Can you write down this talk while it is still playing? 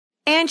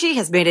Angie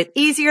has made it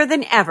easier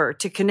than ever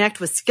to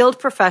connect with skilled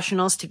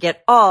professionals to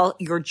get all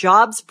your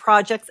jobs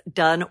projects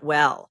done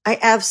well. I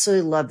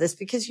absolutely love this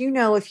because,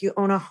 if you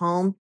own a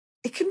home,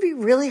 it can be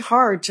really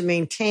hard to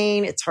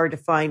maintain. It's hard to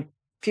find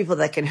people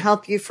that can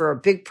help you for a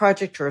big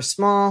project or a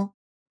small.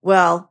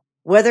 Well,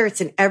 whether it's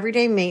in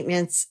everyday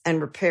maintenance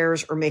and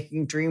repairs or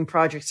making dream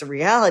projects a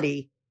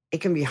reality, it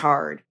can be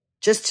hard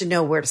just to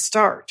know where to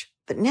start.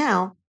 But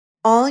now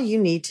all you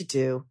need to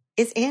do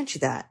is Angie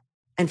that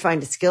and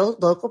find a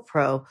skilled local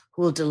pro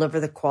who will deliver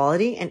the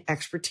quality and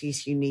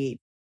expertise you need.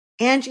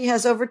 Angie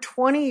has over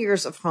 20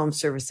 years of home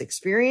service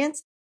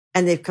experience,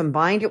 and they've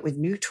combined it with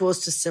new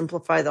tools to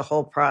simplify the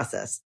whole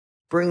process.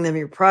 Bring them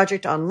your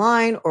project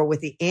online or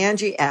with the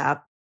Angie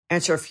app,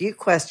 answer a few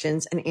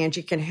questions, and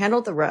Angie can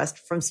handle the rest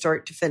from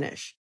start to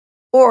finish.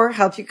 Or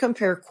help you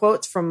compare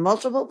quotes from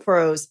multiple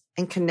pros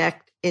and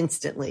connect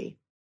instantly,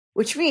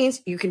 which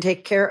means you can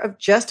take care of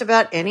just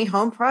about any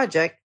home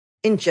project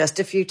in just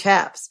a few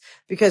taps.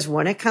 Because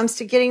when it comes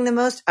to getting the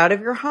most out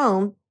of your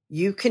home,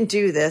 you can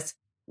do this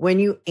when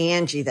you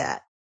Angie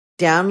that.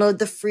 Download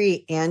the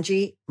free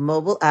Angie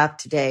mobile app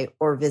today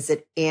or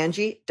visit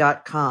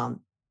Angie.com.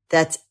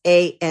 That's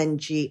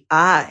ANGI.com.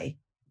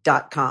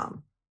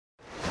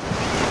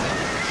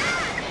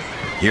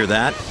 Hear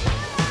that?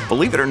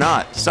 Believe it or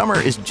not, summer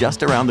is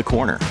just around the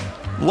corner.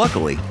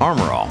 Luckily,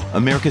 Armor All,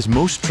 America's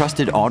most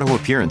trusted auto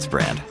appearance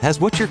brand, has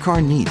what your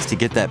car needs to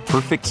get that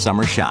perfect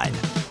summer shine.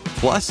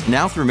 Plus,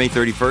 now through May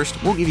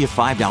 31st, we'll give you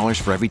 $5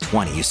 for every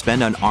 $20 you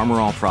spend on Armor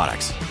All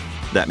products.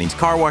 That means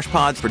car wash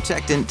pods,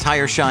 protectant,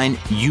 tire shine,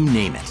 you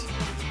name it.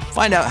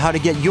 Find out how to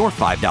get your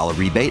 $5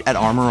 rebate at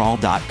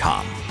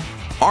armorall.com.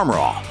 Armor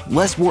All,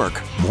 less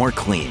work, more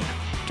clean.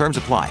 Terms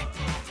apply.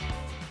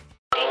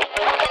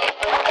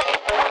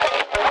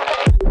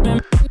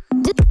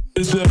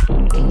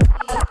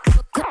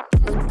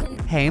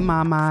 Hey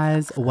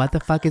mamas, what the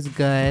fuck is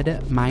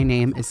good? My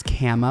name is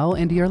Camo,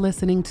 and you're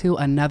listening to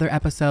another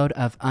episode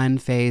of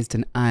Unfazed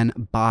and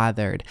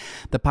Unbothered,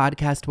 the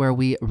podcast where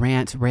we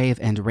rant, rave,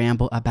 and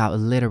ramble about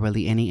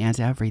literally any and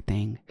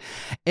everything.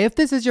 If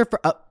this is your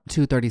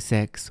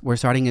 236, we're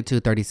starting at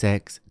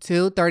 236.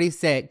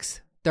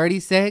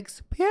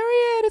 36,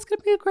 period. It's going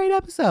to be a great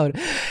episode.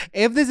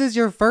 If this is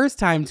your first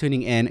time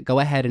tuning in, go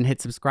ahead and hit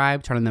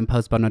subscribe, turn on them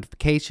post bell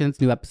notifications.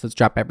 New episodes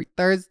drop every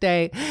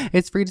Thursday.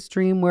 It's free to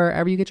stream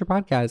wherever you get your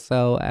podcast.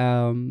 So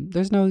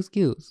there's no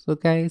excuse,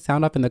 okay?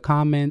 Sound off in the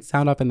comments,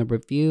 sound off in the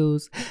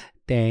reviews.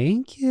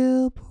 Thank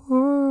you.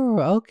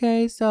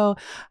 Okay, so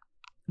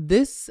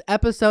this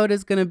episode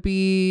is going to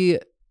be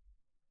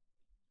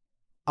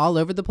all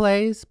over the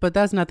place, but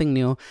that's nothing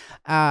new.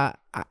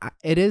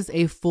 It is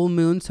a full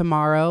moon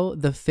tomorrow,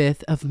 the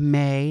 5th of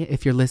May.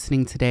 If you're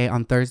listening today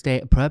on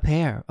Thursday,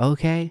 prepare,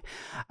 okay?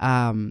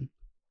 I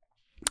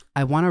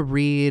want to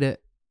read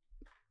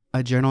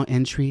a journal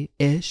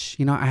entry-ish.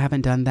 I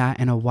haven't done that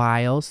in a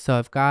while, so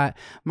I've got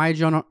my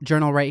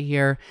journal right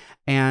here,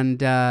 and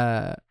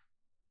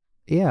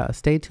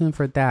stay tuned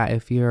for that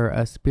if you're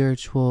a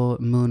spiritual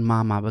moon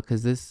mama,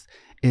 because this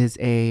is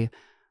a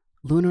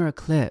lunar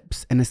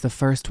eclipse, and it's the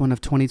first one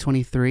of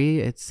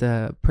 2023. It's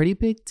a pretty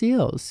big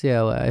deal.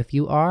 So if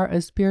you are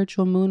a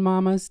spiritual moon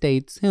mama,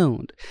 stay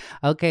tuned.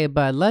 Okay,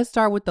 but let's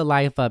start with the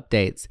life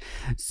updates.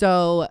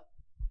 So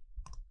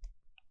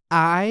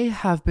I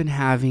have been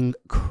having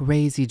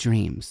crazy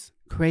dreams,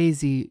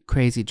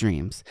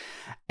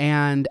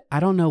 and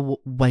I don't know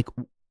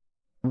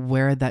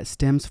where that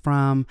stems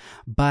from,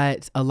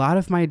 but a lot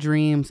of my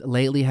dreams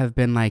lately have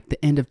been like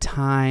the end of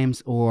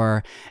times,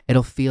 or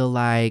it'll feel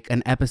like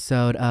an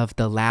episode of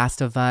The Last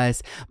of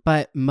Us,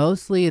 but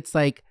mostly it's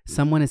like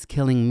someone is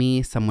killing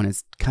me, someone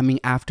is coming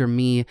after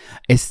me.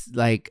 It's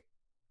like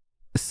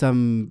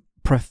some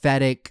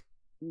prophetic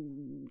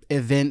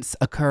events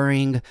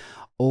occurring,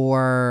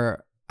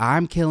 or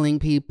I'm killing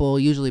people,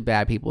 usually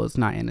bad people. It's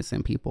not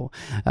innocent people.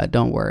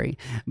 Don't worry.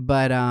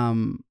 But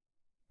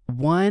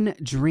one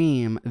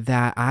dream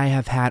that I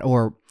have had,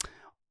 or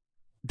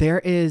there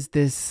is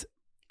this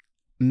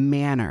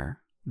manor,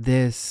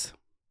 this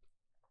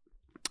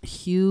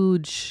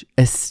huge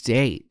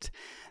estate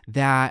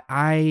that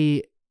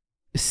I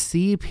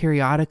see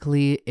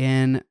periodically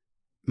in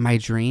my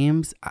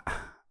dreams.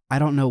 I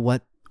don't know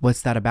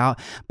what's that about,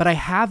 but I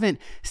haven't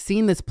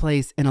seen this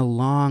place in a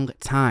long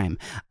time.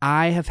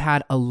 I have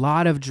had a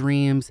lot of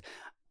dreams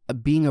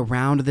being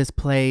around this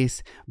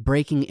place,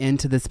 breaking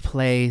into this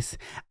place,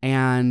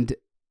 and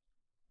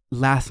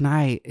last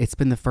night, it's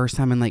been the first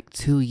time in like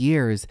 2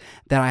 years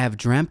that I have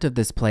dreamt of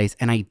this place,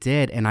 and I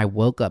did, and I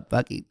woke up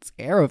fucking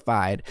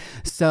terrified.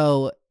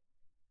 So,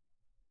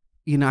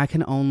 I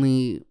can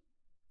only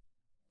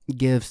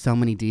give so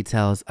many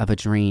details of a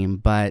dream,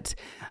 but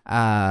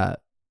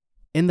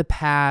in the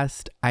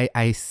past,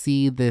 I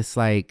see this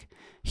like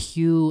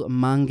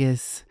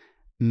humongous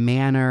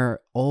manor,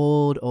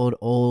 old,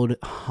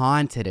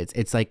 haunted.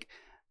 It's like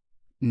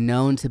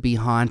known to be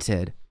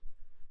haunted.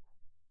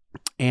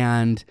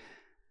 And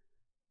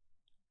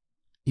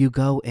you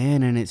go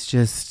in and it's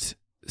just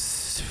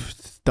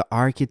the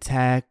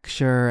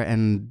architecture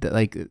and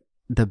like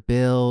the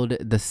build,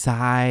 the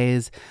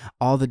size,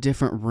 all the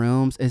different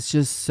rooms. It's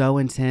just so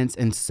intense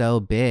and so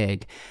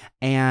big.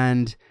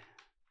 And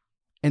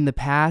in the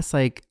past,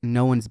 like,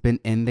 no one's been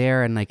in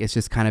there, and like it's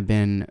just kind of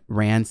been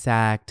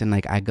ransacked, and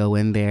like I go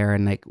in there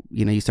and like,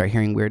 you know, you start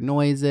hearing weird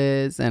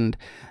noises and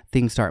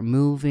things start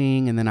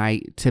moving, and then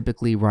I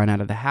typically run out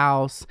of the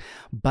house.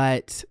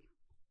 But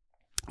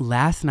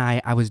last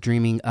night I was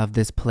dreaming of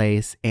this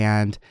place,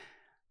 and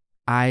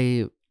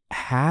I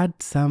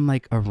had some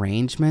like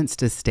arrangements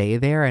to stay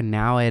there, and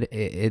now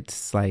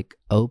it's like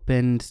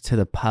opened to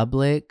the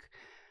public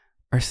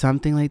or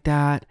something like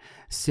that.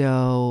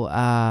 So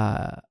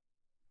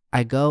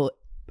I go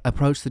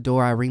approach the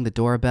door, I ring the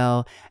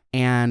doorbell,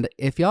 and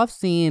if y'all have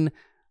seen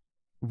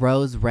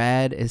Rose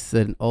Red, it's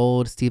an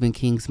old Stephen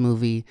King's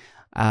movie.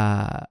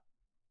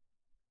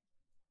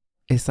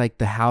 It's like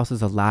the house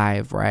is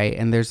alive, right?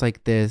 And there's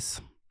like this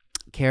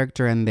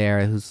character in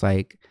there who's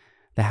like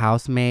the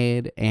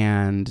housemaid,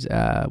 and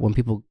when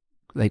people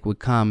like would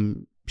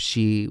come,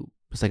 she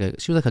was like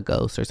a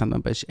ghost or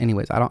something. But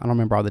anyways, I don't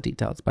remember all the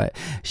details, but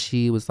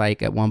she was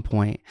like at one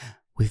point,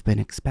 "We've been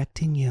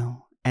expecting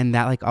you." And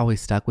that like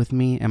always stuck with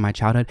me in my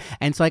childhood.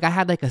 And so like I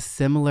had like a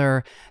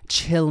similar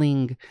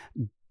chilling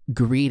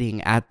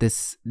greeting at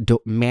this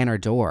manor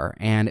door.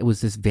 And it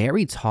was this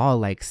very tall,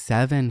 like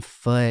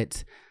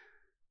 7-foot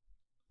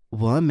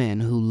woman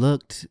who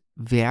looked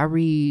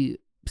very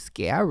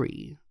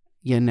scary,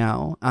 you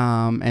know?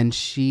 And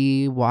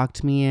she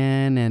walked me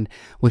in and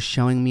was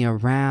showing me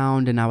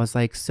around. And I was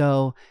like,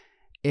 "So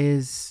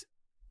is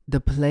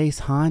the place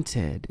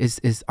haunted?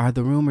 Are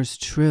the rumors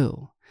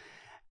true?"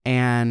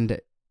 And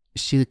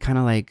she kind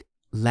of like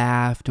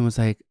laughed and was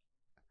like,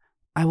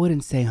 "I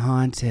wouldn't say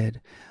haunted,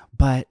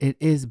 but it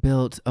is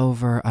built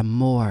over a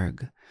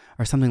morgue,"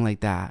 or something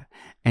like that.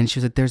 And she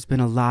was like, "There's been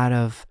a lot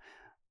of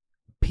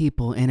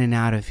people in and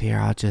out of here,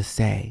 I'll just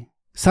say."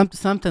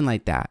 Something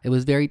like that. It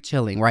was very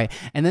chilling, right?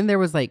 And then there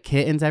was like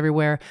kittens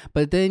everywhere.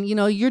 But then, you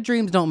know, your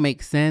dreams don't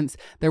make sense.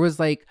 There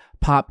was like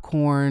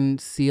popcorn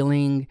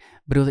ceiling,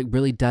 but it was like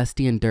really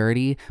dusty and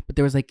dirty. But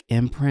there was like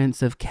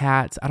imprints of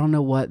cats. I don't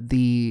know what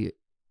the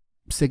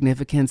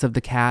significance of the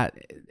cat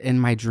in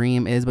my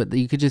dream is, but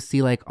you could just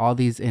see like all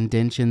these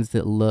indentions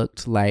that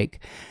looked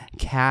like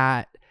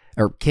cat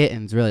or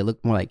kittens, really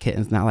looked more like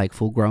kittens, not like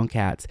full grown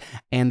cats.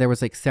 And there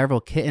was like several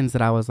kittens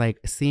that I was like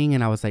seeing,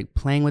 and I was like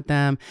playing with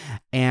them,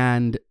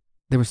 and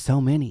there were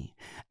so many,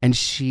 and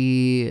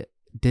she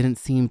didn't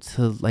seem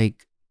to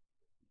like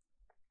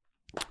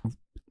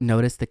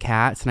notice the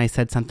cats. And I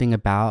said something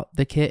about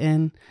the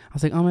kitten. I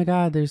was like, "Oh my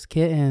God, there's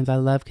kittens. I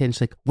love kittens."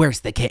 She's like,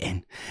 "Where's the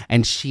kitten?"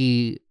 And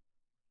she,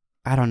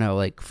 I don't know,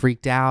 like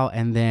freaked out.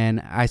 And then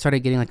I started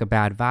getting like a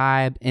bad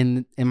vibe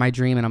in my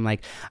dream. And I'm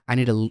like, I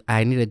need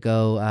to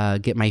go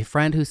get my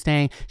friend who's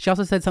staying. She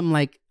also said something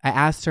like, I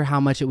asked her how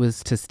much it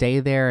was to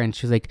stay there. And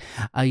she was like,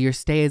 "Your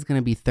stay is going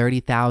to be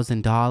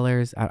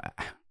 $30,000.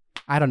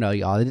 I don't know,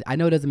 y'all. I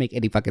know it doesn't make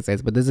any fucking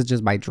sense, but this is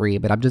just my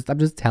dream. And I'm just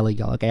telling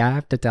y'all, okay? I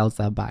have to tell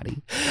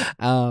somebody.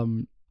 Yeah,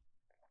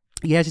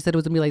 she said it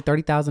was going to be like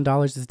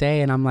 $30,000 to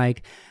stay. And I'm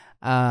like,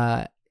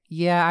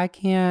 yeah, I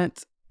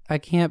can't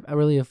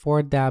really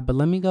afford that, but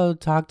let me go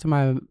talk to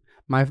my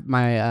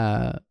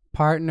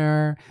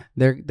partner.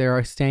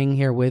 They're staying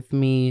here with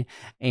me,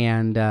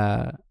 and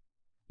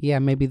yeah,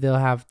 maybe they'll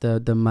have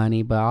the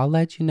money, but I'll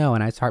let you know."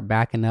 And I start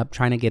backing up,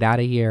 trying to get out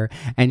of here,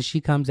 and she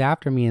comes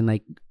after me and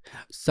like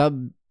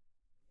sub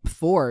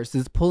force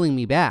is pulling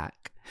me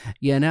back,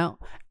 you know?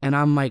 And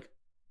I'm like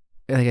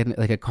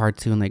a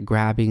cartoon, like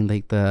grabbing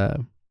like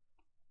the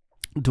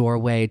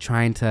doorway,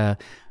 trying to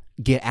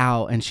get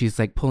out, and she's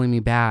like pulling me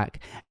back,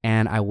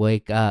 and I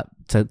wake up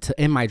to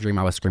in my dream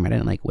I was screaming. I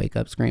didn't like wake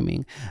up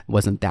screaming. It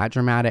wasn't that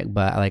dramatic,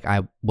 but like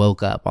I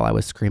woke up while I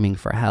was screaming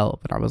for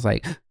help, and I was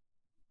like,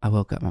 I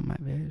woke up, I'm like,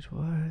 "Bitch,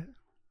 what?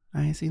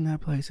 I ain't seen that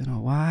place in a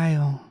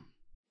while."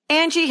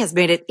 Angie has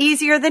made it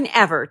easier than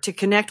ever to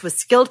connect with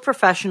skilled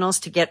professionals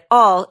to get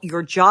all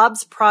your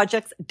jobs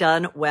projects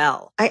done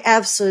well. I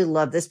absolutely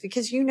love this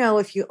because, you know,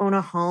 if you own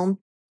a home,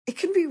 it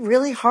can be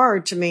really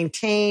hard to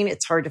maintain.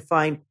 It's hard to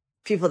find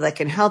people that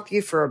can help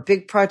you for a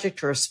big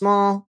project or a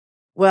small.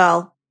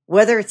 Well,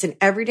 whether it's in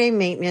everyday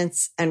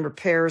maintenance and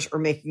repairs or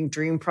making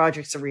dream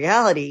projects a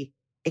reality,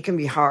 it can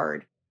be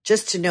hard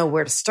just to know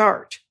where to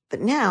start.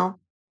 But now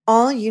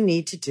all you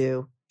need to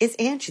do is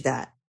Angie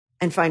that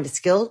and find a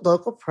skilled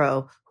local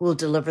pro who will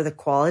deliver the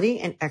quality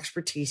and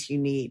expertise you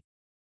need.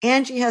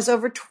 Angie has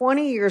over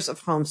 20 years of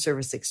home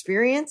service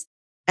experience,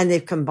 and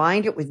they've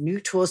combined it with new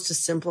tools to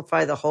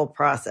simplify the whole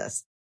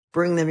process.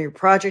 Bring them your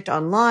project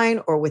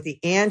online or with the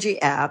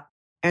Angie app.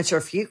 Answer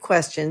a few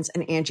questions,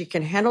 and Angie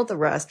can handle the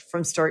rest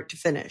from start to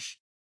finish.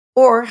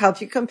 Or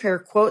help you compare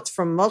quotes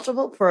from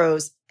multiple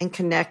pros and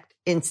connect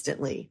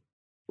instantly.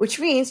 Which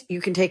means you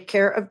can take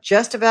care of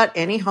just about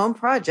any home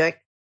project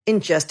in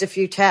just a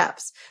few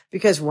taps.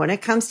 Because when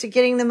it comes to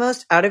getting the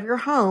most out of your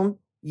home,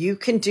 you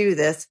can do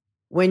this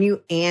when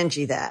you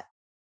Angie that.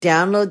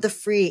 Download the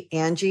free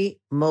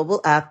Angie mobile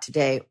app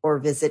today or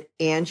visit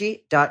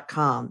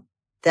Angie.com.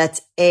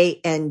 That's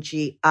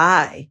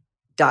ANGI.com.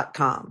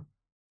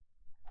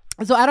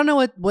 So I don't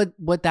know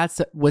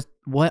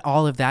what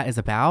all of that is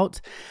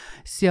about.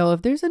 So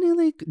if there's any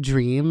like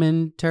dream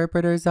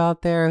interpreters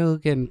out there who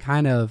can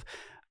kind of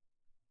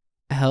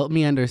help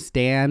me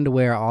understand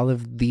where all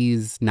of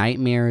these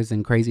nightmares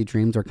and crazy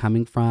dreams are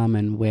coming from,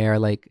 and where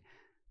like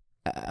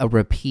a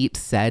repeat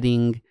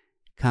setting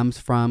comes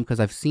from, because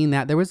I've seen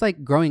that. There was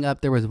like growing up,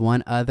 there was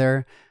one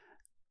other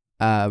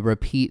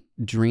repeat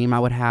dream I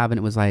would have, and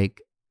it was like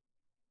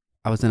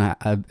I was in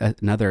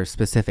another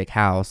specific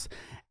house,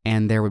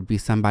 and there would be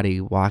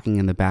somebody walking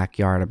in the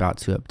backyard about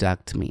to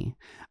abduct me.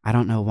 I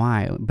don't know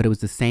why, but it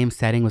was the same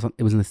setting.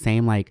 It was in the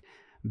same like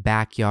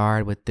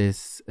backyard with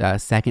this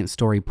second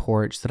story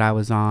porch that I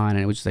was on, and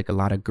it was just like a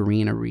lot of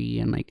greenery,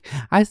 and like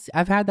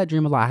I've had that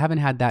dream a lot. I haven't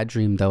had that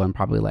dream though in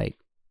probably like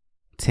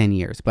 10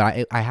 years,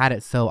 but I had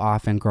it so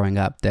often growing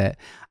up that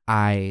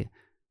I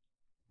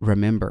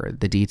remember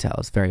the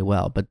details very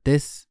well. But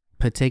this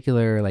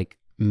particular like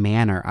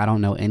manor, I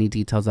don't know any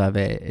details of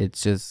it.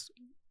 It's just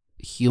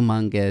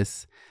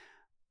humongous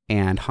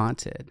and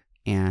haunted.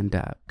 And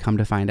come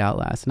to find out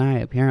last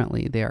night,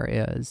 apparently there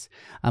is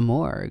a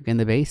morgue in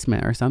the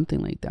basement or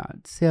something like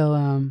that.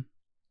 So,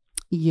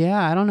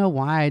 yeah, I don't know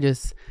why I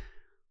just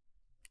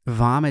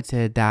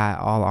vomited that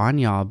all on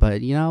y'all,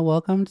 but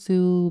welcome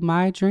to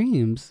my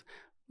dreams,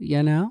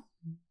 Yeah,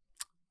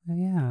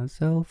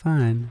 so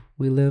fun.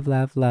 We live,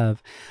 laugh,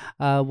 love.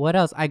 What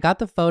else? I got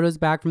the photos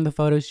back from the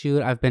photo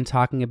shoot I've been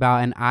talking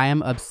about, and I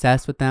am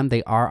obsessed with them.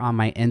 They are on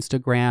my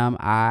Instagram.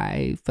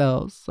 I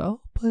felt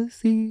so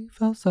pussy.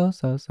 Felt so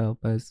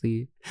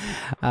pussy.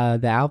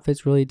 The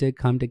outfits really did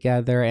come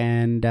together,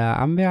 and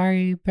I'm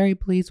very, very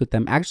pleased with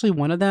them. Actually,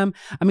 one of them,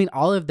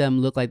 all of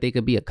them look like they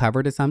could be a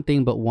cover to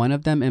something, but one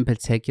of them in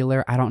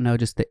particular, I don't know,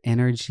 just the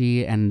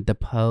energy and the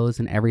pose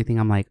and everything.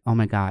 I'm like, oh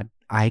my God,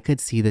 I could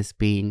see this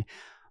being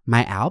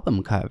my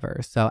album cover.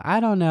 So I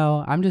don't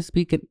know. I'm just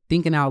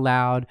thinking out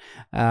loud.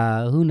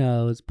 Who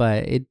knows?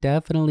 But it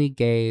definitely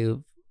gave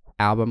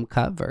album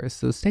covers.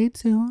 So stay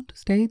tuned.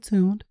 Stay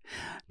tuned.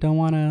 Don't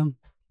want to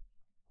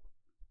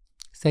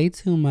say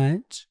too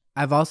much.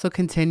 I've also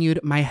continued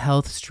my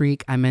health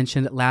streak. I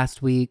mentioned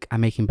last week,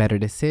 I'm making better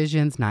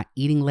decisions, not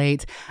eating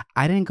late.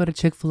 I didn't go to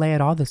Chick-fil-A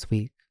at all this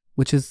week,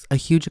 which is a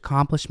huge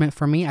accomplishment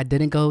for me. I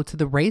didn't go to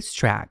the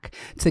racetrack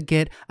to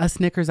get a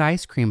Snickers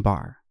ice cream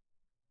bar.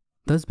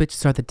 Those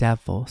bitches are the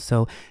devil.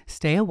 So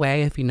stay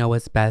away if you know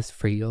what's best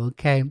for you,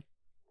 okay? I'm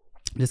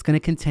just going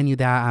to continue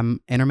that. I'm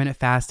intermittent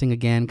fasting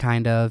again,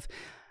 kind of.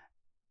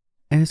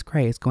 And it's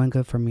great. It's going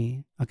good for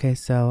me. Okay,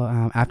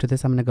 so after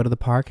this, I'm going to go to the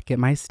park, get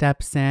my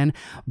steps in.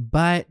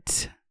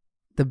 But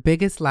the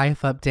biggest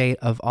life update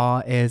of all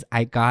is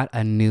I got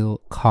a new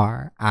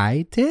car.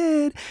 I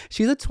did.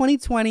 She's a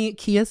 2020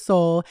 Kia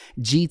Soul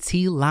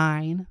GT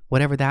line,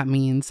 whatever that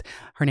means.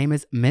 Her name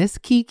is Miss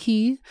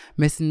Kiki,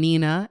 Miss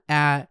Nina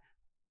at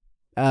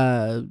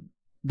the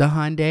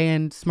Hyundai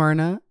in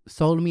Smyrna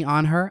sold me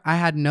on her. I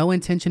had no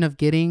intention of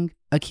getting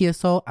a Kia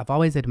Soul. I've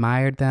always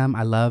admired them.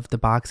 I love the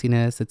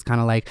boxiness. It's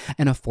kind of like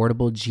an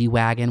affordable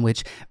G-Wagon,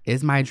 which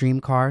is my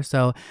dream car.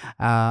 So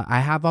I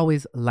have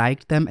always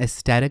liked them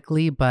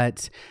aesthetically,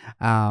 but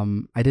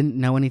I didn't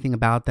know anything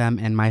about them.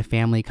 And my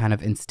family kind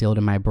of instilled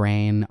in my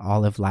brain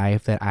all of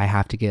life that I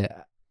have to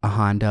get a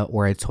Honda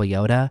or a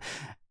Toyota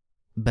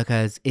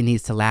because it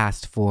needs to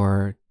last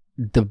for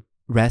the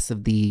rest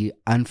of the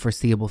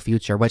unforeseeable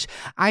future, which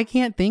I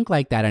can't think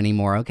like that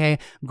anymore. Okay.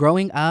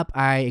 Growing up,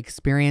 I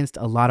experienced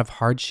a lot of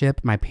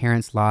hardship. My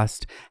parents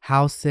lost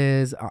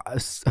houses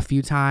a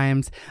few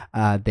times.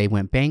 They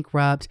went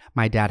bankrupt.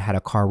 My dad had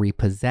a car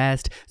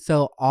repossessed.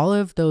 So all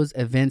of those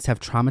events have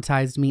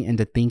traumatized me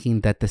into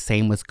thinking that the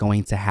same was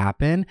going to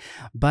happen.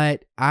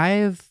 But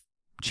I've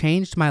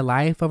changed my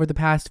life over the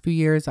past few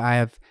years. I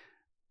have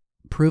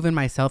proven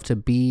myself to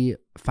be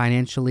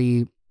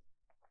financially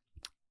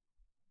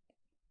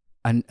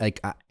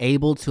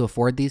able to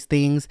afford these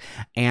things,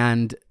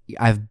 and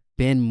I've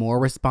been more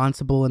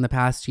responsible in the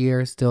past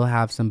year. Still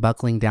have some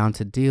buckling down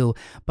to do,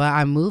 but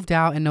I moved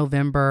out in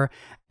November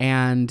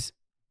and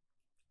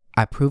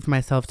I proved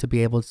myself to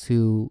be able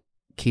to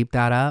keep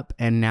that up,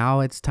 and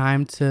now it's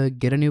time to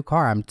get a new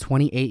car. I'm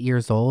 28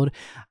 years old.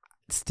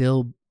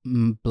 Still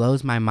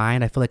blows my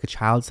mind. I feel like a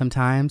child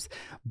sometimes,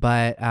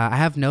 but I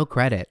have no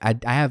credit. I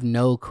have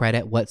no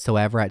credit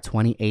whatsoever at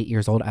 28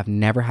 years old. I've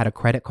never had a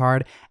credit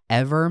card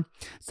ever.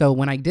 So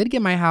when I did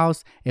get my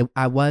house,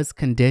 I was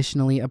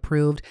conditionally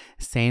approved.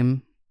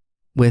 Same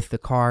with the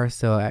car.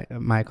 So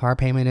my car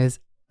payment is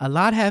a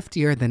lot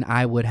heftier than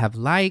I would have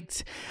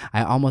liked.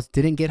 I almost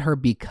didn't get her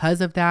because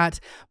of that,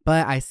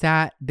 but I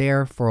sat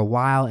there for a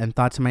while and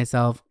thought to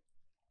myself,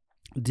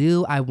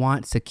 do I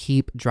want to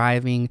keep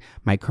driving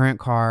my current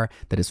car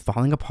that is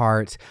falling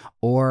apart,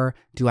 or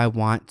do I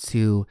want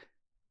to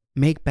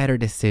make better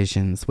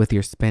decisions with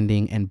your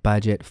spending and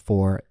budget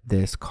for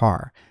this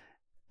car?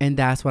 And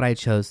that's what I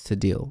chose to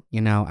do.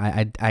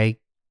 I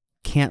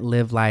can't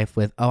live life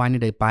with, I need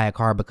to buy a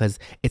car because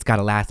it's got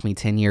to last me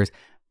 10 years.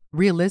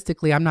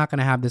 Realistically, I'm not going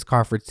to have this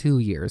car for 2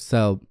 years.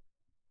 So,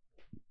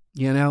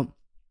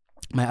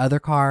 my other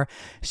car,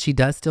 she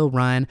does still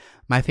run.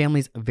 My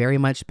family's very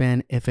much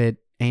been, if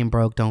ain't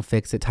broke, don't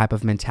fix it type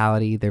of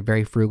mentality. They're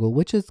very frugal,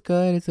 which is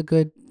good. It's a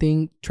good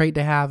trait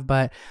to have,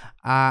 but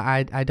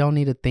I don't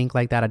need to think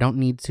like that. I don't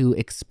need to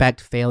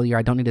expect failure.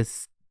 I don't need to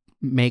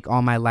make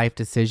all my life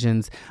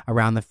decisions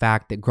around the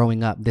fact that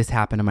growing up, this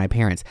happened to my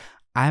parents.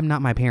 I'm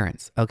not my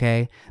parents,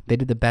 okay? They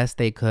did the best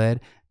they could.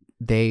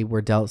 They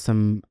were dealt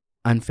some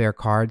unfair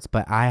cards,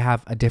 but I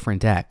have a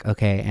different deck,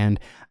 okay? And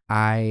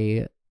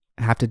I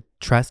have to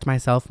trust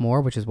myself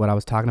more, which is what I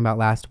was talking about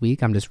last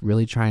week. I'm just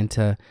really trying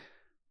to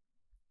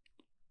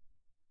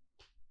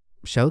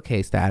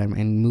showcase that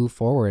and move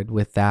forward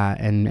with that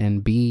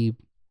and be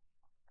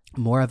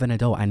more of an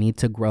adult. I need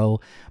to grow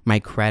my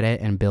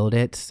credit and build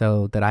it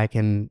so that I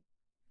can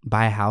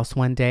buy a house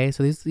one day.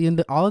 So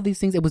all of these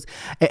things,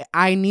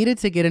 I needed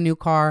to get a new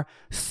car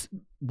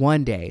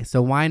one day.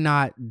 So why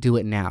not do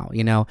it now?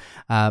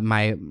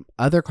 My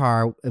other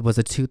car was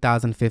a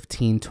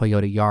 2015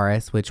 Toyota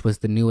Yaris, which was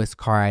the newest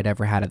car I'd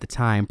ever had at the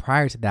time.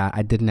 Prior to that,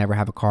 I didn't ever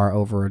have a car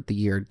over the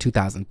year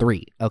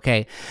 2003.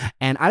 Okay.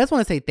 And I just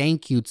want to say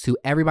thank you to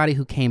everybody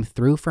who came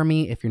through for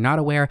me. If you're not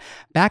aware,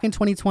 back in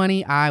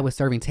 2020, I was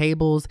serving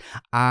tables.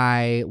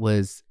 I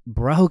was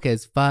broke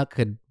as fuck,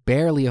 could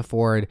barely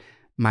afford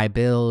my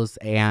bills,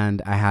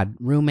 and I had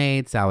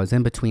roommates. I was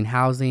in between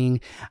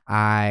housing.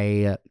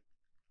 I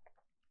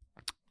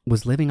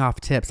was living off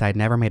tips. I had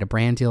never made a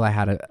brand deal. I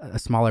had a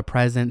smaller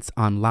presence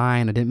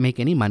online. I didn't make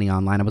any money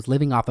online. I was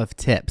living off of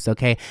tips,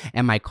 okay?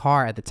 And my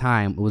car at the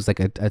time, it was like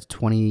a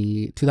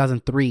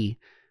 2003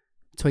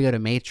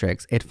 Toyota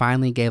Matrix. It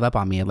finally gave up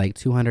on me at like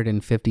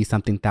 250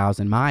 something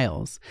thousand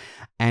miles.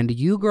 And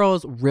you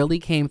girls really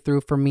came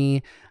through for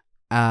me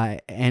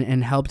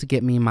and helped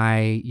get me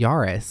my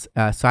Yaris.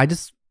 So I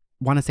just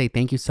want to say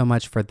thank you so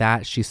much for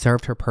that. She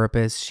served her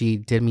purpose. She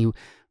did me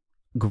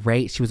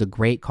great. She was a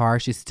great car.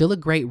 She's still a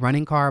great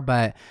running car,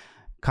 but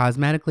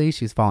cosmetically,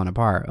 she's falling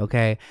apart,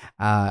 okay?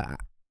 I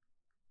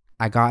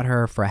got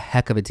her for a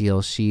heck of a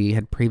deal. She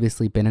had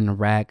previously been in a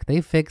wreck.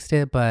 They fixed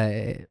it,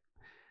 but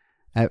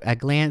at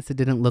glance, it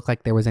didn't look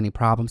like there was any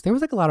problems. There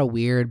was like a lot of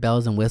weird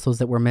bells and whistles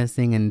that were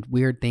missing and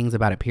weird things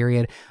about it,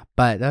 period.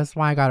 But that's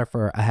why I got her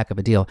for a heck of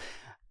a deal.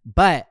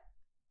 But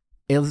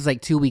it was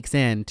like 3 weeks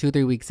in,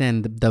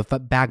 the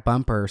back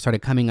bumper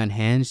started coming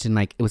unhinged and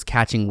like it was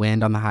catching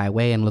wind on the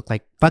highway and looked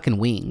like fucking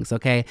wings,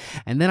 okay?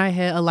 And then I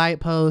hit a light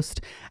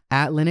post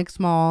at Lenox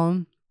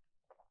Mall,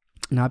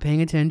 not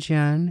paying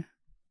attention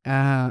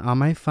on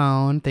my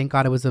phone. Thank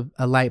God it was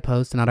a light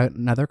post and not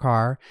another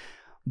car.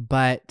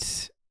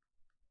 But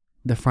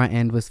the front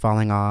end was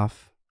falling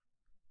off.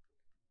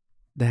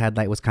 The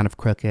headlight was kind of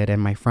crooked and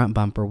my front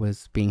bumper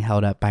was being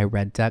held up by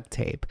red duct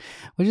tape,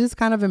 which is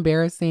kind of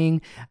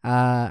embarrassing.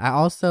 I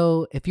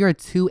also, if you're a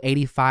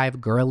 285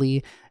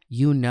 girly,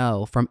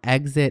 from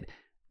exit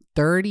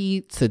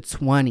 30 to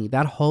 20,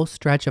 that whole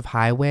stretch of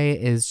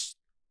highway is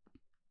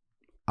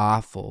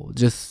awful.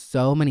 Just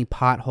so many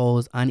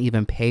potholes,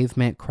 uneven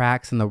pavement,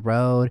 cracks in the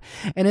road.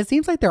 And it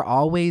seems like they're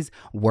always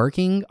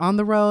working on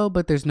the road,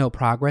 but there's no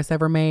progress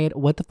ever made.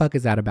 What the fuck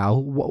is that about?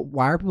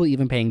 Why are people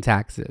even paying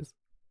taxes?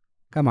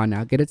 Come on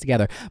now, get it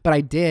together. But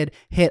I did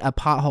hit a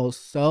pothole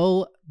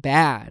so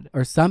bad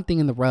or something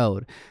in the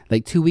road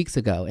like 2 weeks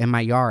ago in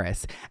my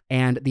Yaris.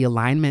 And the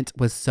alignment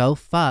was so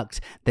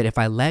fucked that if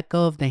I let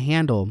go of the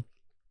handle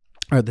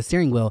or the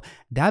steering wheel,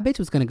 that bitch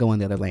was going to go in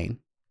the other lane.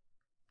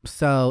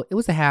 So it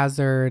was a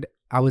hazard.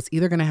 I was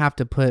either going to have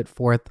to put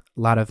forth a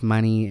lot of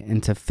money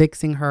into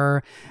fixing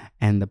her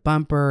and the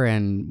bumper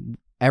and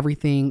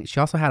everything. She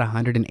also had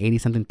 180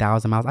 something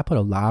thousand miles. I put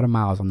a lot of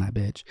miles on that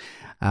bitch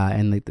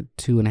in like the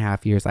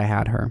 2.5 years I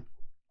had her.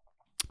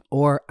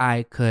 Or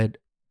I could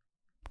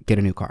get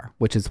a new car,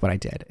 which is what I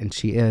did. And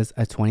she is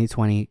a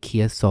 2020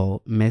 Kia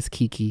Soul, Miss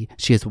Kiki.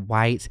 She is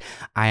white.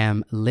 I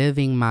am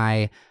living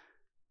my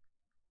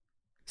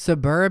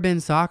suburban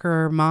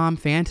soccer mom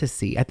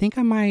fantasy. I think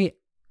I might,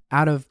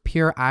 out of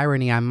pure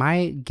irony, I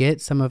might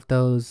get some of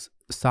those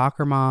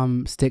soccer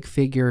mom stick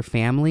figure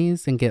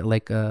families and get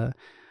like a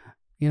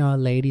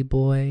lady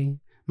boy.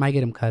 Might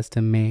get him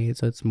custom made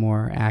so it's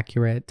more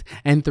accurate.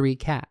 And 3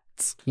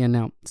 cats,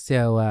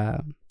 So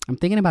I'm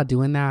thinking about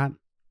doing that.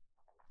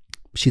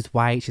 She's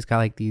white. She's got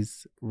like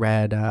these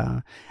red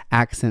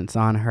accents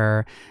on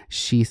her.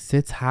 She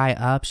sits high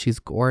up. She's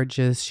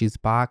gorgeous. She's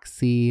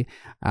boxy.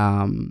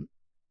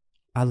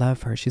 I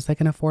love her. She's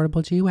like an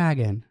affordable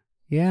G-Wagon.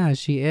 Yeah,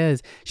 she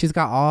is. She's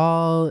got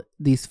all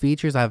these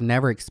features I've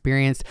never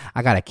experienced.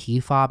 I got a key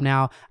fob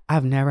now.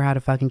 I've never had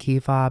a fucking key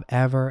fob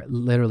ever.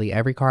 Literally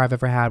every car I've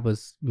ever had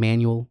was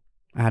manual.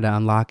 I had to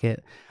unlock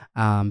it.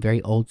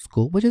 Very old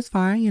school, which is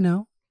fine,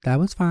 That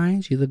was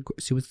fine. She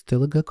was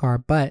still a good car,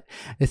 but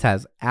this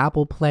has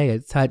Apple Play, a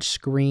touch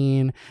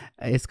screen.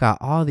 It's got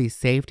all these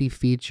safety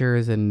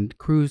features and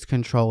cruise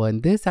control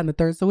and this and the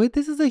third. So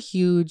this is a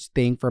huge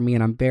thing for me,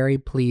 and I'm very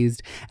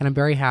pleased and I'm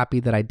very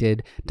happy that I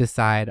did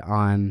decide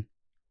on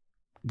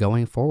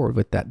going forward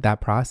with that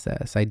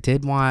process. I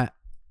did want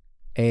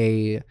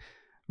a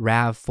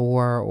RAV4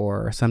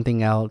 or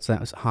something else,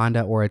 a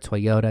Honda or a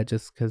Toyota,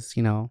 just because,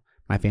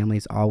 my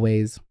family's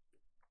always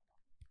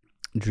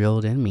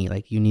drilled in me,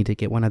 like, you need to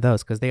get one of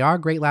those, because they are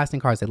great lasting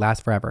cars. They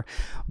last forever.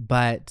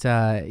 But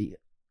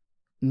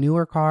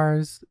newer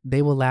cars,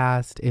 they will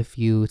last if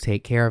you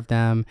take care of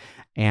them.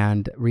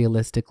 And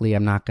realistically,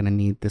 I'm not going to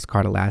need this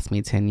car to last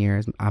me 10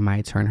 years. I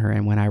might turn her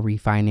in when I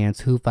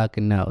refinance. Who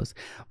fucking knows?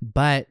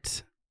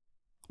 But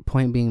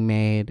point being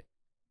made,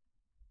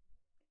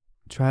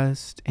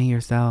 trust in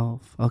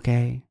yourself,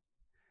 okay?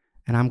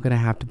 And I'm going to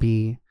have to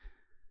be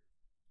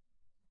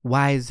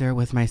wiser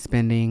with my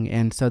spending.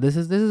 And so this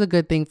is a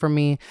good thing for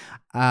me.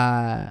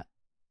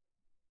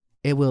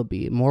 It will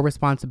be more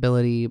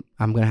responsibility.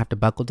 I'm going to have to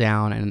buckle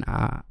down, and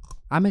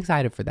I'm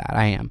excited for that.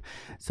 I am.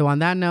 So on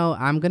that note,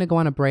 I'm going to go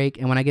on a break.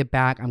 And when I get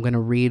back, I'm going to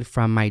read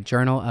from my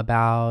journal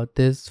about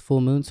this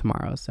full moon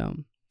tomorrow. So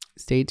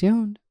stay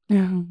tuned.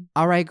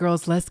 All right,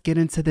 girls, let's get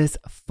into this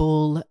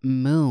full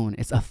moon.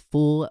 It's a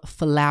full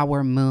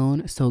flower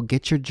moon. So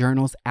get your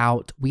journals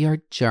out. We are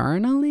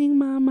journaling,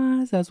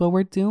 mamas. That's what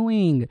we're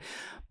doing.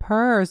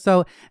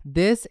 So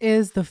this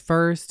is the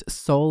first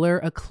lunar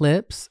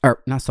eclipse,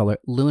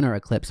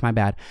 my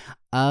bad,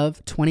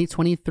 of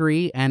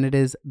 2023. And it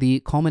is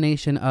the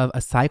culmination of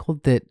a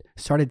cycle that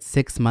started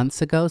 6 months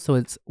ago. So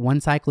it's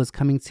one cycle is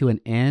coming to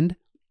an end.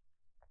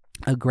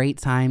 A great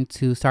time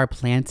to start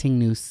planting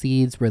new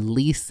seeds,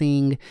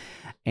 releasing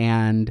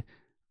and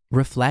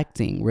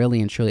reflecting, really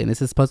and truly. And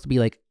this is supposed to be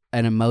like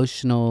an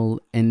emotional,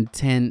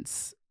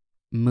 intense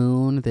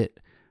moon that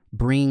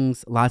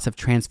brings lots of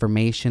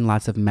transformation,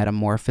 lots of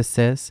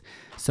metamorphosis.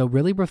 So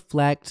really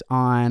reflect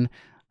on,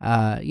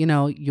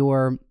 the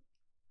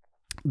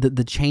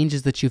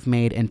changes that you've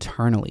made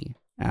internally,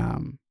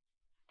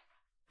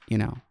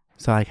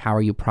 So like, how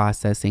are you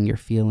processing your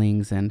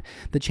feelings and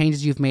the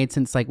changes you've made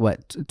since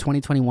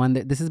 2021?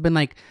 This has been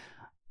like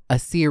a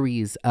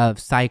series of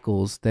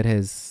cycles that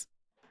has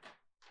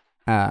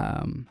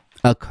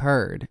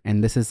occurred.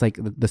 And this is like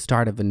the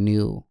start of a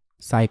new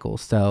cycle.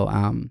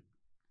 So,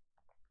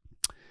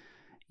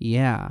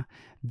 yeah,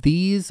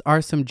 these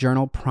are some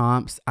journal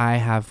prompts I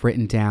have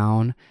written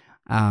down.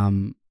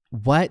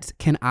 What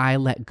can I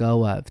let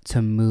go of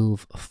to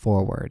move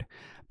forward?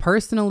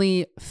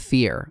 Personally,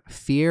 fear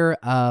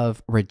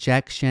of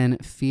rejection,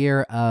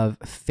 fear of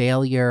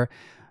failure,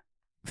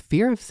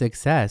 fear of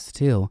success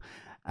too.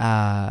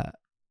 I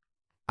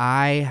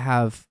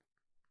have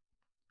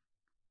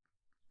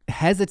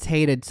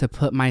hesitated to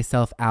put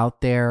myself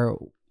out there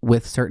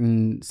with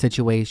certain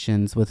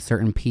situations, with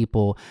certain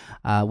people,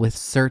 with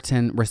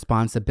certain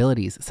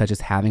responsibilities, such as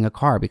having a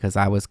car, because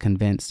I was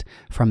convinced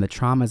from the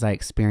traumas I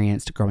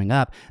experienced growing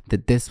up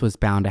that this was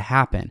bound to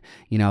happen,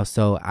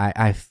 so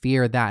I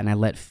fear that, and I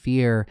let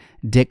fear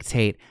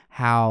dictate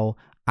how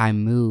I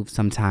move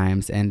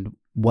sometimes and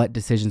what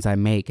decisions I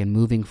make and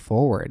moving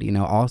forward.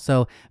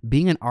 Also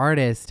being an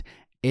artist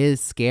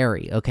is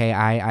scary. Okay.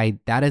 I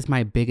that is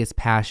my biggest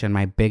passion,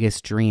 my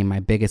biggest dream,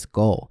 my biggest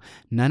goal.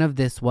 None of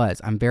this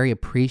was. I'm very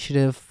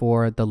appreciative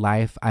for the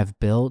life I've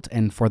built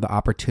and for the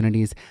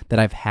opportunities that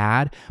I've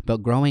had.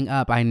 But growing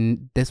up,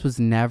 this was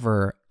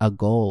never a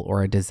goal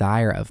or a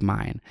desire of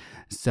mine.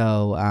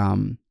 So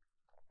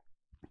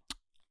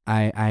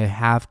I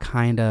have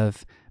kind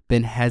of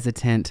been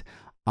hesitant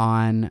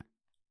on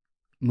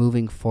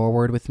moving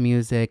forward with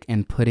music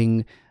and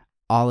putting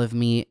all of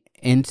me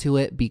into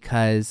it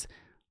because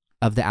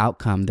of the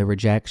outcome, the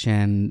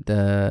rejection,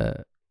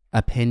 the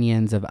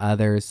opinions of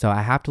others. So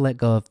I have to let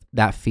go of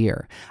that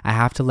fear. I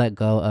have to let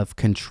go of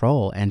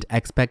control and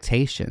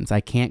expectations.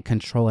 I can't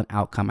control an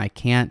outcome. I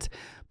can't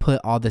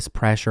put all this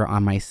pressure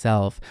on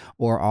myself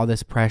or all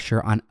this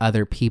pressure on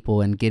other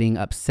people and getting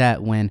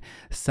upset when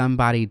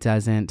somebody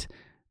doesn't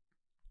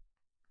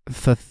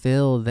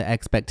fulfill the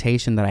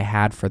expectation that I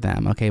had for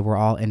them. Okay, we're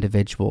all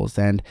individuals,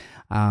 and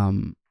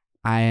I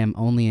am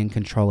only in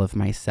control of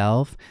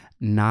myself,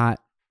 not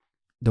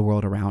the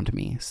world around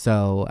me.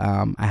 So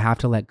I have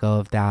to let go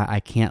of that. I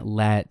can't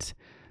let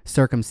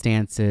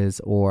circumstances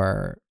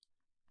or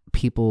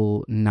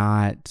people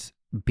not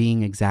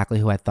being exactly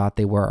who I thought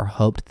they were or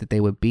hoped that they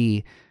would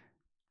be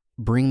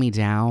bring me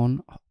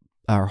down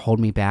or hold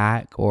me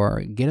back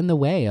or get in the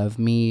way of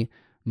me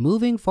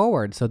moving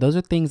forward. So those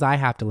are things I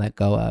have to let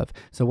go of.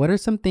 So what are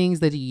some things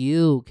that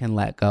you can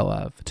let go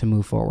of to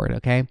move forward?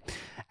 Okay.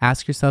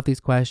 Ask yourself these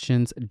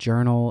questions,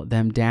 journal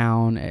them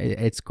down.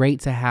 It's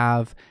great to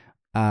have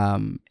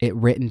it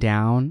written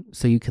down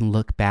so you can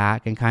look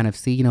back and kind of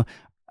see,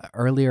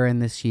 earlier in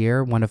this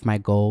year, one of my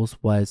goals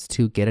was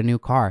to get a new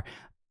car.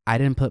 I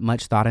didn't put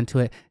much thought into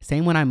it.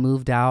 Same when I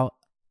moved out,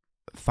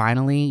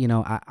 finally,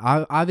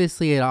 I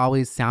obviously it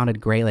always sounded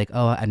great, like,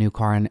 oh, a new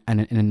car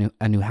and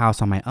a new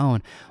house on my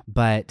own,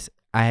 but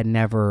I had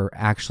never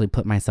actually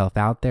put myself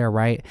out there,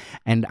 right?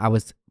 And I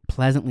was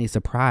pleasantly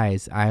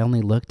surprised. I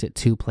only looked at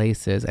 2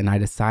 places and I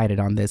decided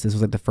on this. This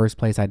was like the first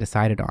place I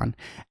decided on.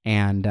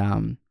 And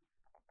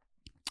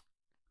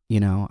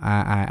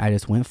I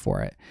just went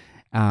for it.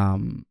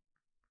 Don't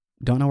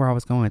know where I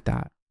was going with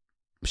that.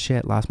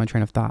 Shit, lost my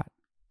train of thought.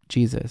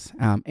 Jesus.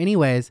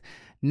 Anyways,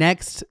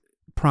 next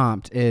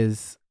prompt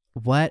is,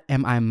 what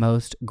am I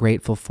most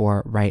grateful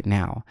for right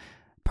now?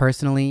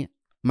 Personally,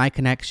 my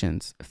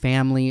connections,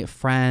 family,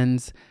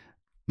 friends,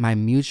 my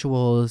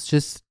mutuals,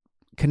 just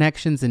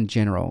connections in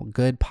general,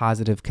 good,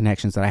 positive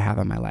connections that I have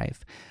in my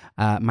life.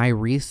 My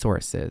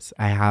resources,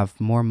 I have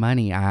more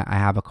money, I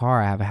have a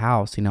car, I have a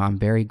house. I'm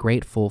very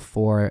grateful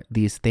for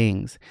these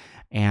things.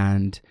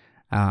 And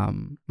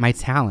my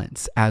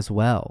talents as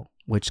well,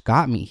 which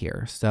got me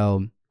here.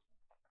 So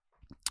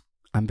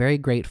I'm very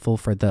grateful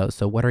for those.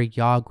 So what are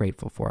y'all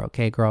grateful for?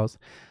 Okay, girls.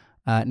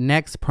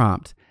 Next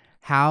prompt.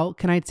 How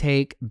can I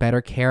take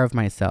better care of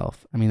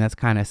myself? I mean, that's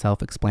kind of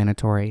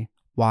self-explanatory.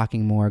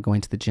 Walking more, going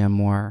to the gym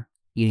more,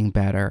 eating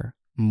better,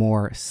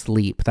 more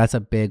sleep. That's a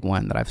big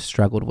one that I've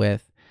struggled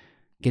with.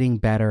 Getting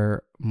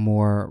better,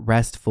 more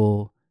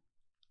restful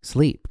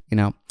sleep,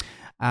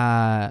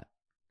 What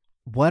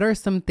are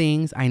some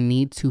things I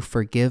need to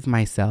forgive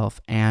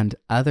myself and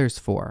others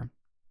for?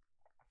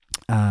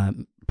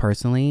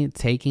 Personally,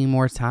 taking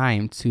more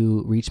time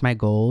to reach my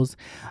goals.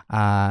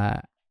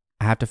 I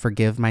have to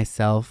forgive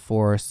myself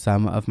for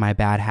some of my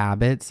bad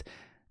habits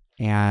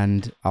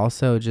and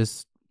also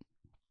just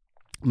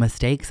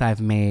mistakes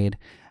I've made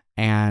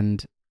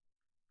and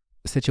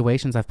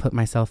situations I've put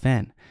myself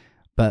in.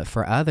 But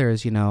for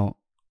others, I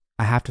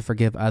have to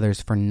forgive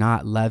others for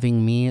not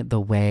loving me the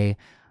way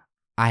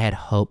I had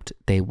hoped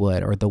they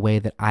would, or the way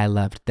that I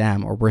loved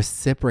them, or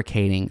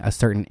reciprocating a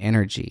certain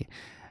energy.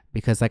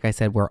 Because like I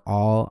said, we're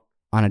all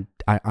on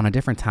a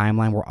different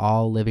timeline. We're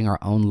all living our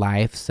own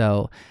life.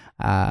 So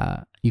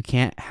you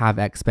can't have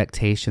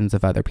expectations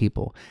of other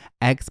people.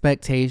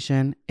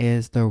 Expectation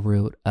is the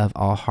root of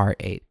all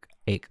heartache.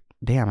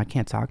 Damn, I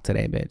can't talk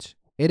today, bitch.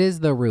 It is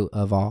the root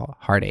of all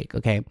heartache,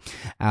 okay?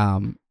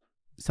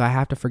 So I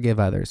have to forgive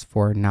others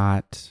for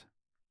not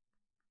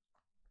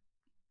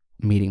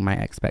meeting my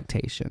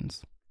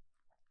expectations.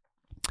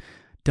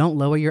 Don't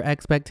lower your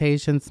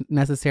expectations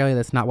necessarily.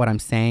 That's not what I'm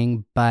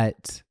saying,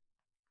 but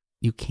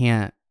you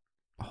can't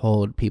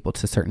hold people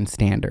to certain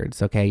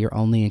standards, okay? You're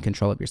only in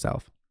control of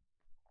yourself.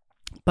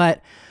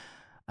 But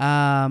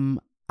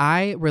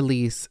I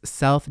release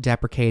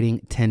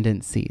self-deprecating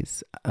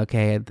tendencies,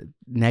 okay?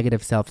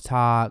 Negative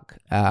self-talk,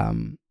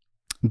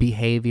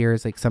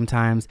 behaviors. Like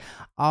sometimes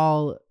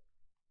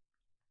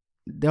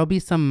there'll be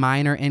some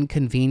minor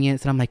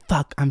inconvenience and I'm like,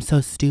 fuck, I'm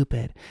so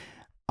stupid.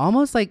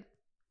 Almost like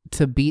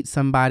to beat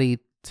somebody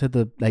to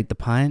the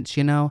punch,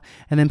 and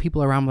then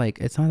people around like,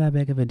 it's not that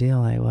big of a deal.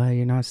 Like, what?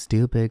 You're not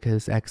stupid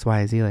because X,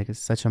 Y, Z. Like, it's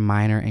such a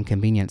minor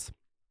inconvenience.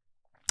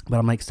 But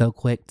I'm like so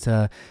quick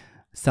to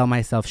sell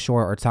myself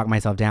short or talk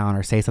myself down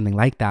or say something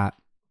like that.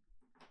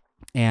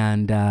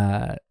 And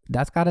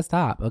that's got to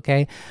stop,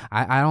 okay?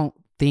 I don't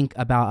think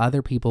about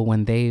other people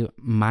when they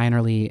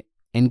minorly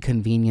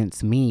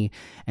inconvenience me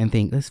and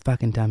think, this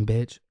fucking dumb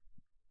bitch.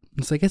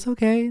 It's like, it's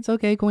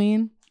okay,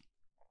 queen.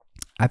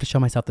 I have to show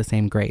myself the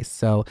same grace.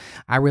 So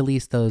I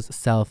release those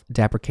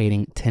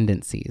self-deprecating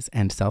tendencies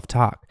and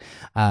self-talk.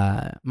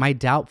 My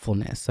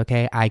doubtfulness,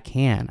 okay? I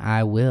can,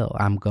 I will,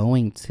 I'm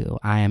going to,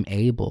 I am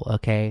able,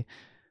 okay?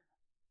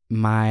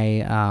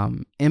 My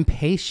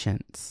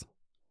impatience.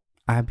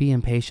 I be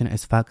impatient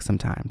as fuck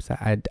sometimes.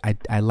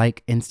 I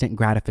like instant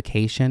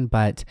gratification,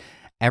 but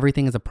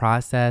everything is a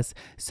process.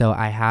 So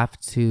I have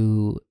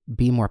to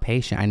be more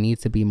patient. I need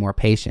to be more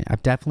patient.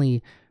 I've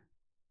definitely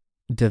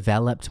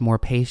developed more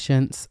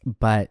patience,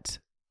 but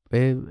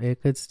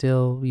it could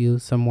still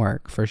use some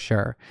work for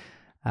sure.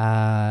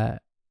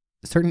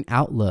 Certain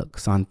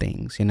outlooks on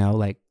things,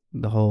 like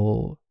the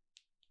whole,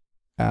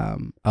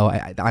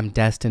 I'm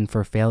destined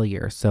for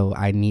failure, so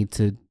I need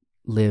to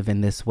live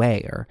in this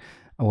way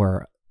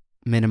or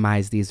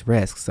minimize these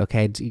risks.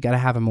 Okay, you got to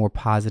have a more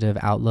positive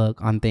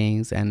outlook on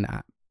things, and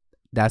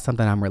that's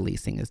something I'm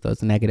releasing, is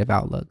those negative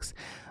outlooks.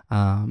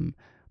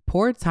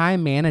 Poor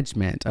time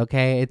management,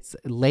 okay? It's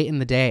late in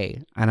the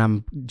day and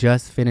I'm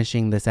just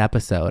finishing this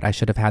episode. I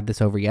should have had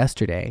this over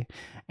yesterday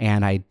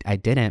and I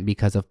didn't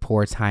because of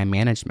poor time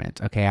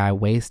management, okay? I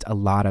waste a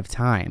lot of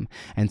time.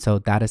 And so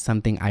that is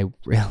something I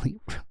really,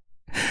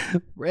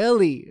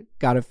 really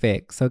gotta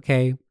fix,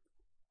 okay?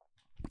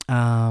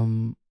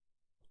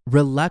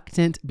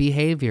 Reluctant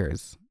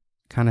behaviors,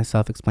 kind of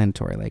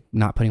self-explanatory, like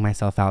not putting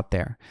myself out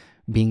there,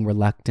 being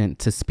reluctant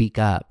to speak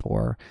up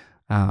or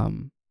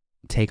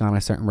take on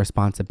a certain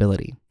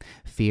responsibility.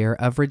 Fear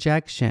of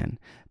rejection,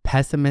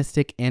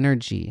 pessimistic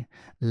energy,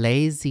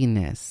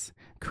 laziness,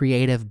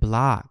 creative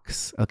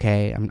blocks.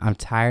 Okay, I'm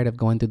tired of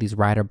going through these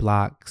writer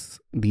blocks.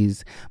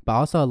 But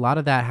also a lot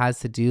of that has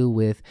to do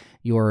with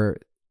your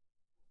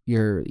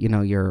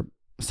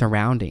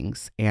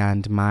surroundings,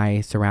 and my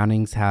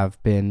surroundings have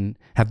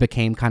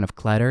became kind of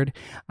cluttered.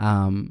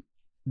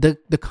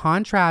 The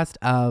contrast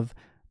of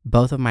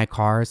both of my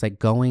cars, like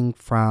going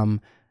from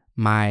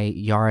my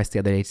Yaris the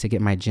other day to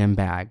get my gym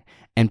bag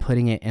and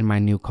putting it in my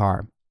new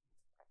car.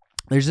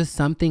 There's just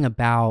something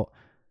about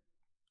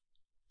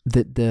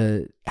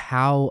the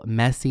how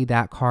messy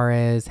that car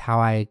is, how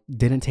I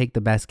didn't take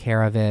the best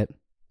care of it.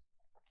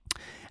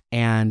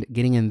 And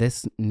getting in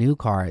this new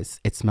car,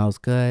 it smells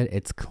good,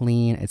 it's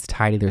clean, it's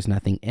tidy, there's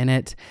nothing in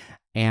it.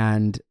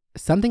 And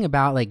something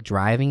about like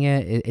driving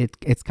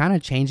it's kind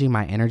of changing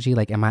my energy.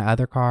 Like in my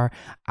other car,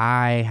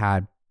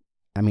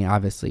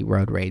 obviously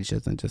road rage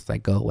doesn't just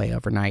like go away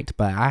overnight,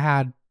 but I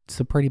had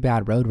some pretty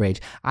bad road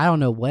rage. I don't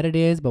know what it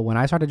is, but when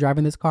I started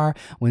driving this car,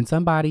 when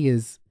somebody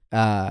is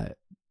trying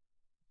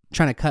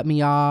to cut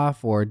me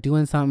off or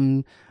doing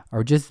something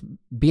or just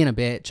being a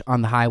bitch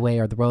on the highway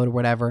or the road or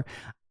whatever,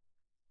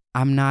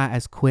 I'm not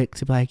as quick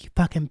to be like, you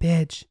fucking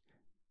bitch.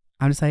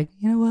 I'm just like,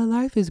 you know what?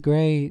 Life is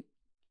great.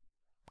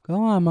 Go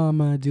on,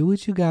 mama. Do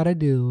what you gotta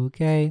do,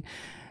 okay?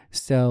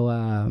 So,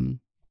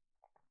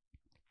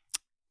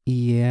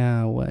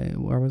 yeah,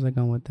 where was I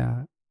going with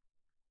that?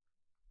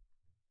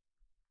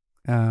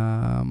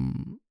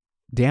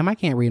 Damn, I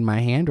can't read my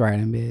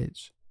handwriting,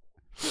 bitch.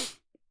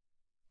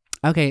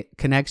 Okay,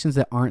 connections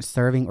that aren't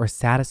serving or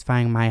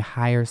satisfying my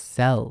higher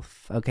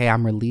self. Okay,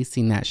 I'm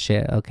releasing that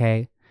shit,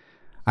 okay?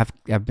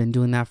 I've been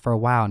doing that for a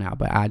while now,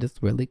 but I just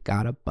really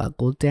gotta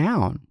buckle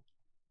down.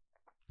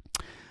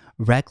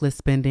 Reckless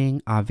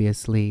spending,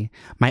 obviously.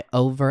 My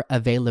over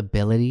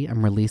availability,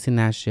 I'm releasing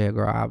that shit,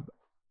 girl.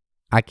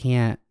 I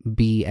can't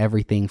be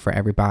everything for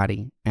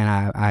everybody, and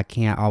I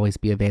can't always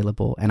be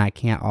available, and I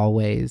can't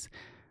always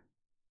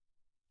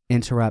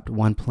interrupt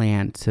one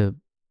plan to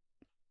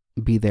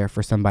be there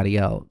for somebody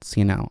else.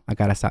 You know, I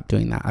gotta stop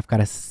doing that. I've got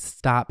to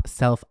stop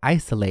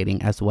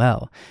self-isolating as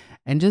well,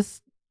 and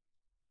just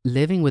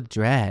living with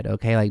dread.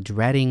 Okay, like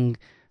dreading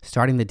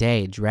starting the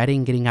day,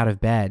 dreading getting out of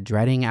bed,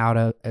 dreading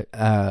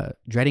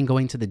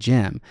going to the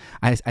gym.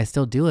 I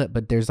still do it,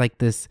 but there's like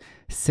this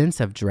sense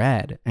of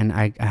dread, and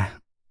I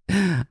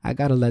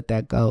gotta let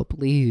that go.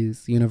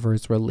 Please,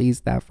 universe,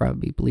 release that from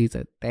me, please.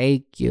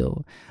 Thank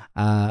you.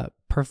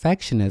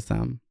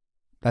 Perfectionism.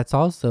 That's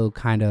also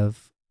kind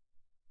of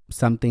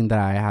something that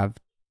I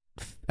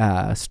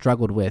have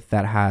struggled with,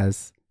 that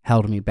has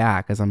held me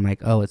back, as I'm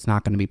like, oh, it's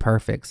not going to be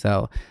perfect,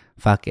 so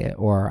fuck it.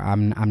 Or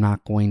I'm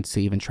not going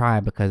to even try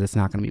because it's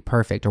not going to be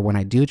perfect. Or when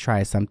I do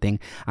try something,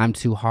 I'm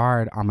too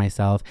hard on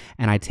myself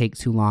and I take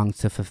too long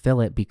to fulfill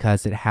it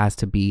because it has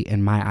to be,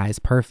 in my eyes,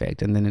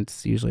 perfect. And then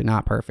it's usually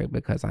not perfect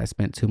because I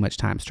spent too much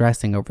time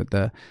stressing over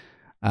the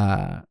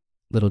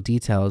little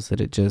details that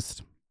it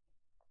just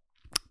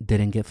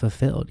didn't get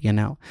fulfilled, you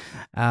know.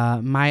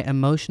 My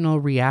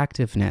emotional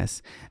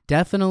reactiveness,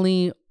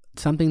 definitely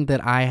something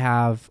that I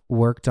have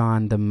worked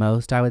on the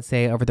most, I would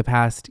say, over the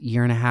past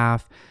year and a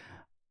half.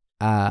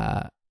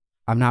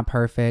 I'm not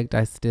perfect.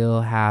 I still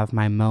have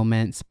my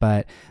moments,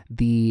 but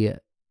the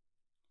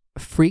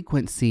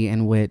frequency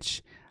in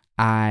which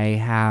I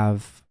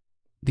have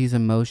these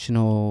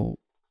emotional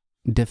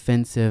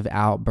defensive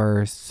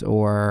outbursts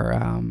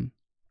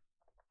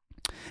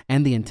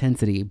and the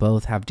intensity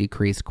both have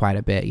decreased quite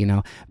a bit. You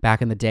know,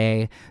 back in the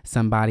day,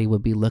 somebody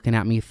would be looking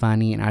at me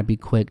funny and I'd be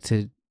quick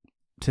to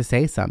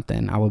say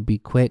something. I would be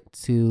quick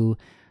to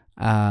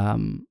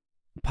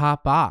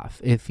pop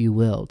off, if you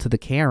will, to the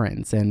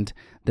Karens and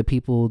the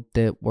people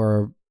that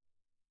were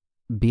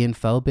being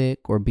phobic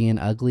or being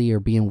ugly or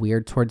being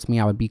weird towards me.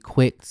 I would be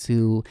quick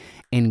to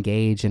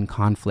engage in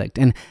conflict.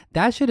 And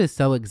that shit is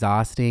so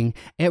exhausting.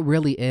 It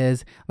really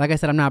is. Like I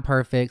said, I'm not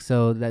perfect,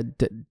 so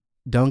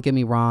don't get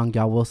me wrong.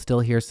 Y'all will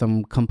still hear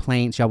some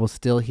complaints. Y'all will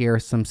still hear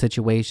some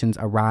situations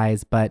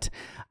arise, but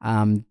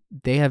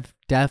they have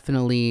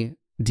definitely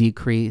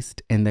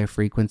decreased in their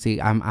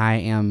frequency. I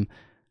am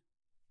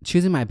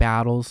choosing my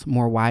battles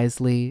more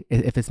wisely.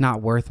 If it's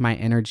not worth my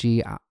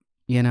energy,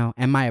 you know,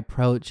 and my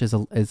approach is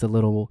a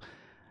little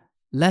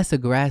less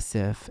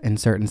aggressive in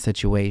certain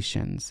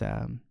situations.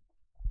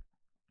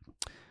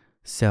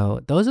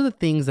 So those are the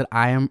things that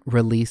I am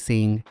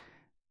releasing.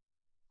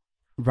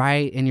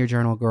 Write in your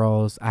journal,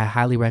 girls. I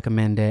highly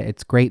recommend it.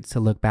 It's great to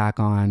look back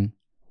on.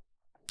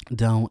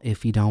 Don't,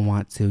 if you don't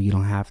want to, you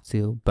don't have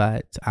to,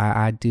 but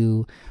I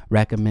do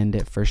recommend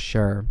it for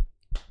sure.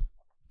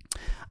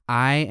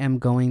 I am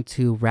going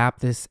to wrap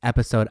this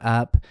episode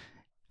up.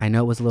 I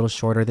know it was a little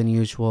shorter than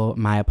usual.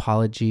 My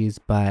apologies,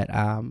 but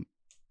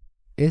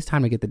it's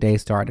time to get the day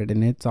started,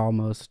 and it's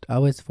almost,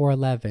 it's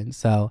 4:11.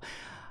 So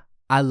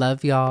I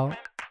love y'all.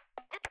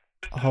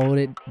 Hold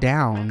it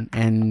down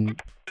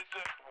and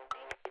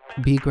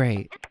be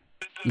great.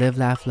 Live,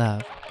 laugh,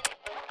 love.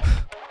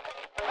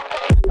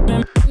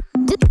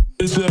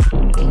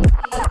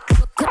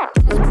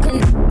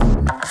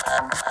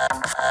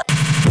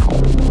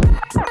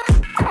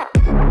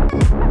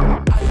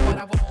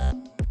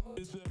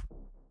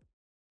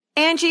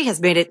 Angie has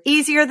made it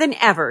easier than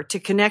ever to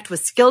connect with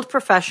skilled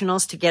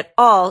professionals to get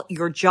all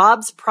your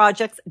jobs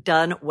projects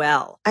done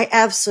well. I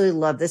absolutely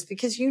love this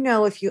because, you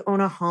know, if you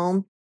own a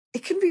home,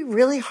 it can be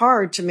really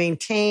hard to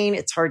maintain.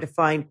 It's hard to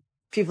find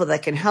people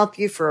that can help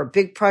you for a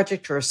big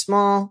project or a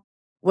small.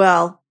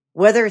 Well,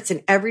 whether it's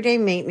in everyday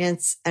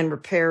maintenance and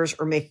repairs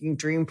or making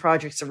dream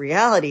projects a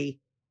reality,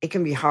 it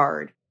can be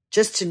hard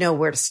just to know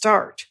where to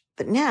start.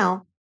 But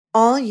now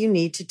all you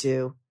need to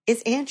do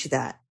is Angie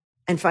that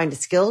and find a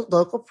skilled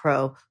local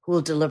pro who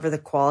will deliver the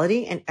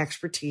quality and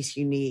expertise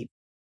you need.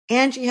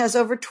 Angie has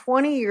over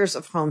 20 years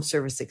of home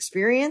service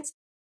experience,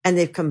 and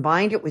they've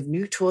combined it with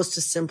new tools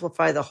to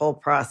simplify the whole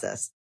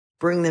process.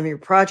 Bring them your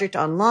project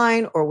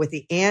online or with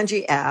the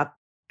Angie app.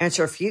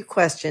 Answer a few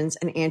questions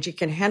and Angie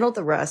can handle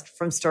the rest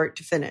from start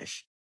to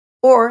finish.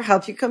 Or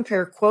help you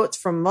compare quotes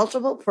from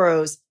multiple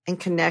pros and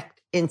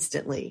connect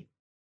instantly.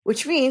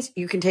 Which means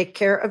you can take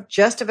care of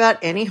just about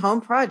any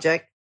home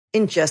project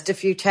in just a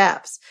few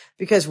taps.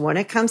 Because when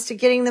it comes to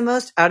getting the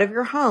most out of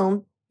your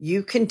home,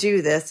 you can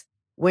do this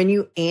when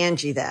you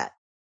Angie that.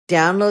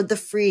 Download the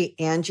free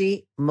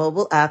Angie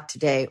mobile app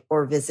today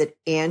or visit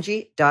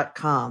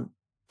Angie.com.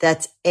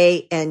 That's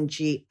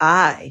ANGI.com.